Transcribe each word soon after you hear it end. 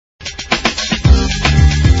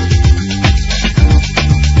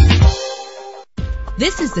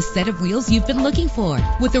This is the set of wheels you've been looking for,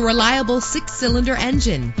 with a reliable 6-cylinder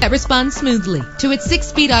engine that responds smoothly to its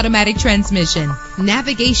 6-speed automatic transmission.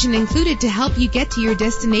 Navigation included to help you get to your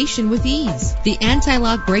destination with ease. The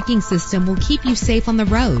anti-lock braking system will keep you safe on the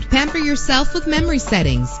road. Pamper yourself with memory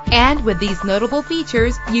settings. And with these notable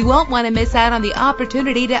features, you won't want to miss out on the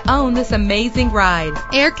opportunity to own this amazing ride.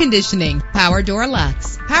 Air conditioning, power door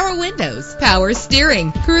locks, power windows, power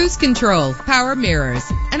steering, cruise control, power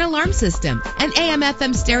mirrors, an alarm system, an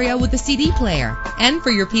AM/FM stereo with a CD player. And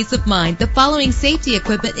for your peace of mind, the following safety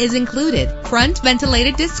equipment is included: front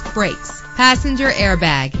ventilated disc brakes, passenger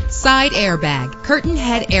airbag, side airbag, curtain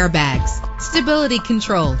head airbags, stability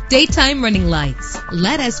control, daytime running lights.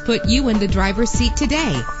 Let us put you in the driver's seat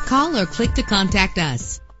today. Call or click to contact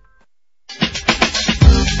us.